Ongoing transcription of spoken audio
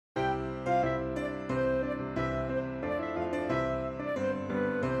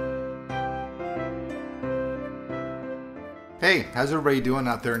Hey, how's everybody doing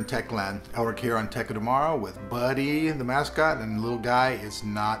out there in Techland? Elric here on Tech of Tomorrow with Buddy, the mascot, and the little guy is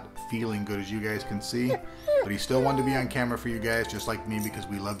not feeling good, as you guys can see, but he still wanted to be on camera for you guys, just like me, because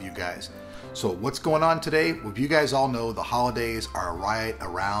we love you guys. So what's going on today? Well, you guys all know the holidays are right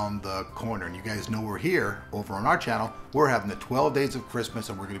around the corner, and you guys know we're here over on our channel. We're having the 12 days of Christmas,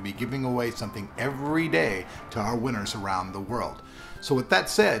 and we're going to be giving away something every day to our winners around the world. So with that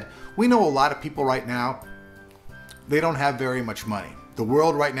said, we know a lot of people right now, they don't have very much money. The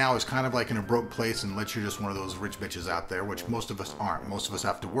world right now is kind of like in a broke place unless you're just one of those rich bitches out there, which most of us aren't. Most of us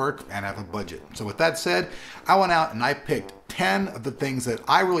have to work and have a budget. So with that said, I went out and I picked 10 of the things that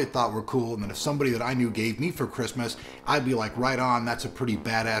I really thought were cool, and then if somebody that I knew gave me for Christmas, I'd be like, right on, that's a pretty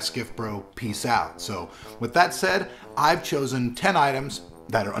badass gift, bro, peace out. So with that said, I've chosen 10 items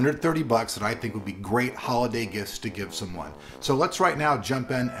that are under 30 bucks that I think would be great holiday gifts to give someone. So let's right now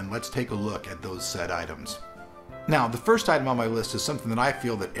jump in and let's take a look at those said items. Now, the first item on my list is something that I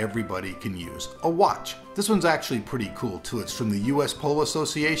feel that everybody can use, a watch. This one's actually pretty cool too. It's from the US Polo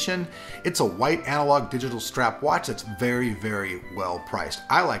Association. It's a white analog digital strap watch that's very, very well priced.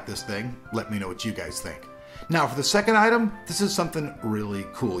 I like this thing. Let me know what you guys think. Now for the second item, this is something really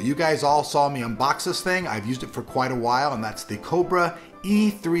cool. You guys all saw me unbox this thing. I've used it for quite a while, and that's the Cobra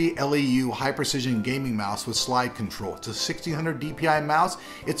E3 LEU high precision gaming mouse with slide control. It's a 1600 DPI mouse.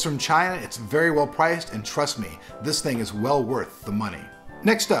 It's from China. It's very well priced, and trust me, this thing is well worth the money.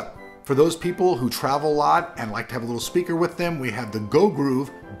 Next up, for those people who travel a lot and like to have a little speaker with them, we have the Go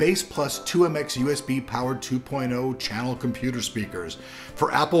Groove Bass Plus 2MX USB powered 2.0 channel computer speakers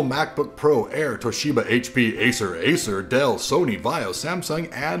for Apple, MacBook Pro, Air, Toshiba, HP, Acer, Dell, Sony, Vio,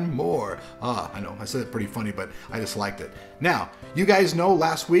 Samsung, and more. I know, I said it pretty funny, but I just liked it. Now, you guys know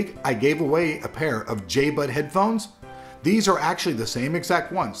last week I gave away a pair of JBud headphones. These are actually the same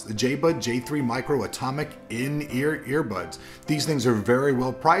exact ones, the JBud J3 Micro Atomic in-ear earbuds. These things are very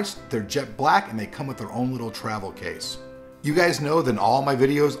well priced, they're jet black, and they come with their own little travel case. You guys know that in all my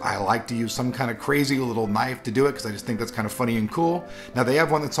videos, I like to use some kind of crazy little knife to do it because I just think that's kind of funny and cool. Now they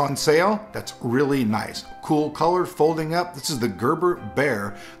have one that's on sale that's really nice. Cool color, folding up. This is the Gerber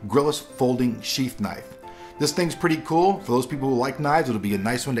Bear Grillless Folding Sheath Knife. This thing's pretty cool. For those people who like knives, it'll be a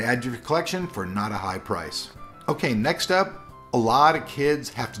nice one to add to your collection for not a high price. Okay, next up, a lot of kids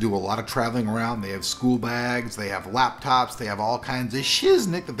have to do a lot of traveling around. They have school bags, they have laptops, they have all kinds of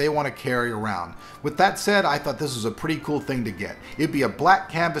shiznick that they want to carry around. With that said, I thought this was a pretty cool thing to get. It'd be a black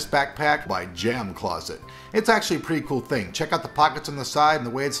canvas backpack by Jam Closet. It's actually a pretty cool thing. Check out the pockets on the side and the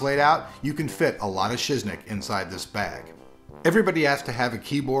way it's laid out. You can fit a lot of shiznick inside this bag. Everybody has to have a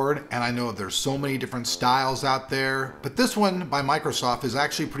keyboard, and I know there's so many different styles out there, but this one by Microsoft is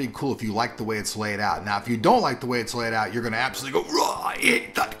actually pretty cool if you like the way it's laid out. Now, if you don't like the way it's laid out, you're going to absolutely go, "Raw, I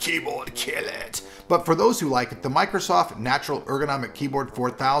hate that keyboard, kill it." But for those who like it, the Microsoft Natural Ergonomic Keyboard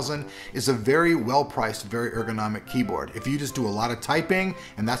 4000 is a very well-priced, very ergonomic keyboard. If you just do a lot of typing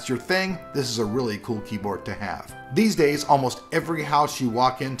and that's your thing, this is a really cool keyboard to have. These days, almost every house you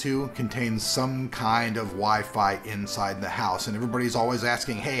walk into contains some kind of Wi-Fi inside the house, and everybody's always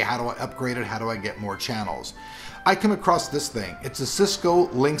asking, hey, how do I upgrade it? How do I get more channels? I come across this thing. It's a Cisco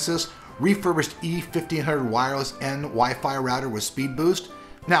Linksys refurbished E1500 wireless N Wi-Fi router with speed boost.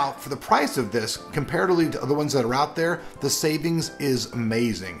 Now, for the price of this, comparatively to other ones that are out there, the savings is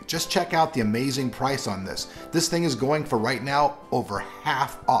amazing. Just check out the amazing price on this. This thing is going for right now over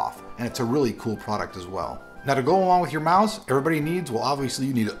half off, and it's a really cool product as well. Now, to go along with your mouse, everybody needs, well, obviously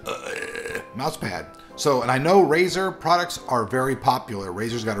you need a mouse pad. So, and I know Razer products are very popular.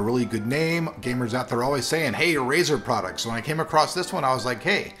 Razer's got a really good name. Gamers out there are always saying, hey, Razer products. So when I came across this one, I was like,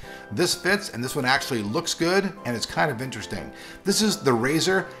 hey, this fits, and this one actually looks good, and it's kind of interesting. This is the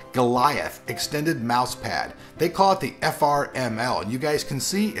Razer Goliath Extended Mouse Pad. They call it the FRML, and you guys can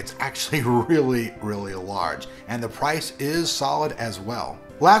see it's actually really, really large, and the price is solid as well.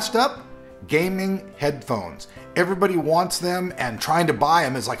 Last up, gaming headphones. Everybody wants them, and trying to buy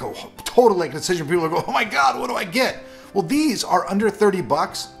them is like a total decision. People go, oh my God, what do I get? Well, these are under 30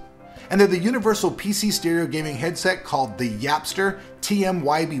 bucks, and they're the universal PC stereo gaming headset called the Yapster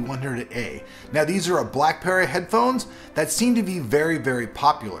TM-YB100A. Now, these are a black pair of headphones that seem to be very, very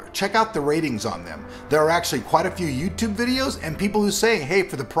popular. Check out the ratings on them. There are actually quite a few YouTube videos and people who say, hey,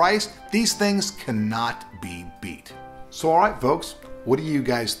 for the price, these things cannot be beat. So, all right, folks. What do you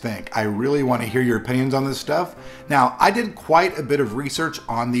guys think? I really want to hear your opinions on this stuff. Now, I did quite a bit of research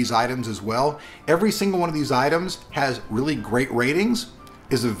on these items as well. Every single one of these items has really great ratings.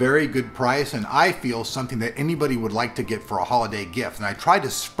 is a very good price, and I feel something that anybody would like to get for a holiday gift. And I tried to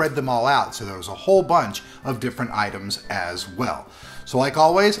spread them all out, so there was a whole bunch of different items as well. So like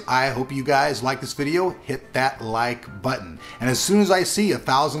always, I hope you guys like this video. Hit that like button. And as soon as I see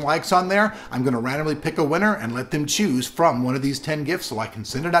 1,000 likes on there, I'm going to randomly pick a winner and let them choose from one of these 10 gifts so I can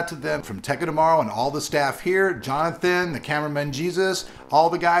send it out to them from Tech of Tomorrow and all the staff here, Jonathan, the cameraman Jesus, all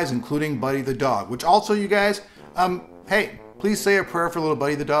the guys, including Buddy the dog. Which also, you guys, hey, please say a prayer for little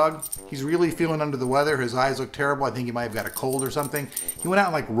Buddy the dog. He's really feeling under the weather. His eyes look terrible. I think he might have got a cold or something. He went out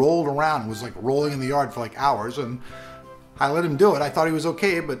and like rolled around and was like rolling in the yard for like hours, and I let him do it. I thought he was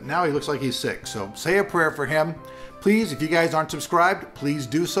okay, but now he looks like he's sick. So say a prayer for him. Please, if you guys aren't subscribed, please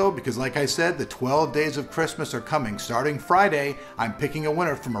do so, because like I said, the 12 days of Christmas are coming. Starting Friday, I'm picking a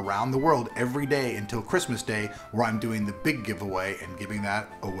winner from around the world every day until Christmas Day, where I'm doing the big giveaway and giving that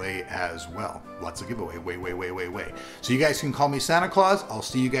away as well. Lots of giveaway, way. So you guys can call me Santa Claus. I'll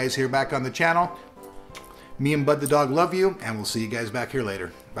see you guys here back on the channel. Me and Bud the dog love you, and we'll see you guys back here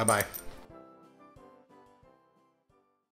later. Bye-bye.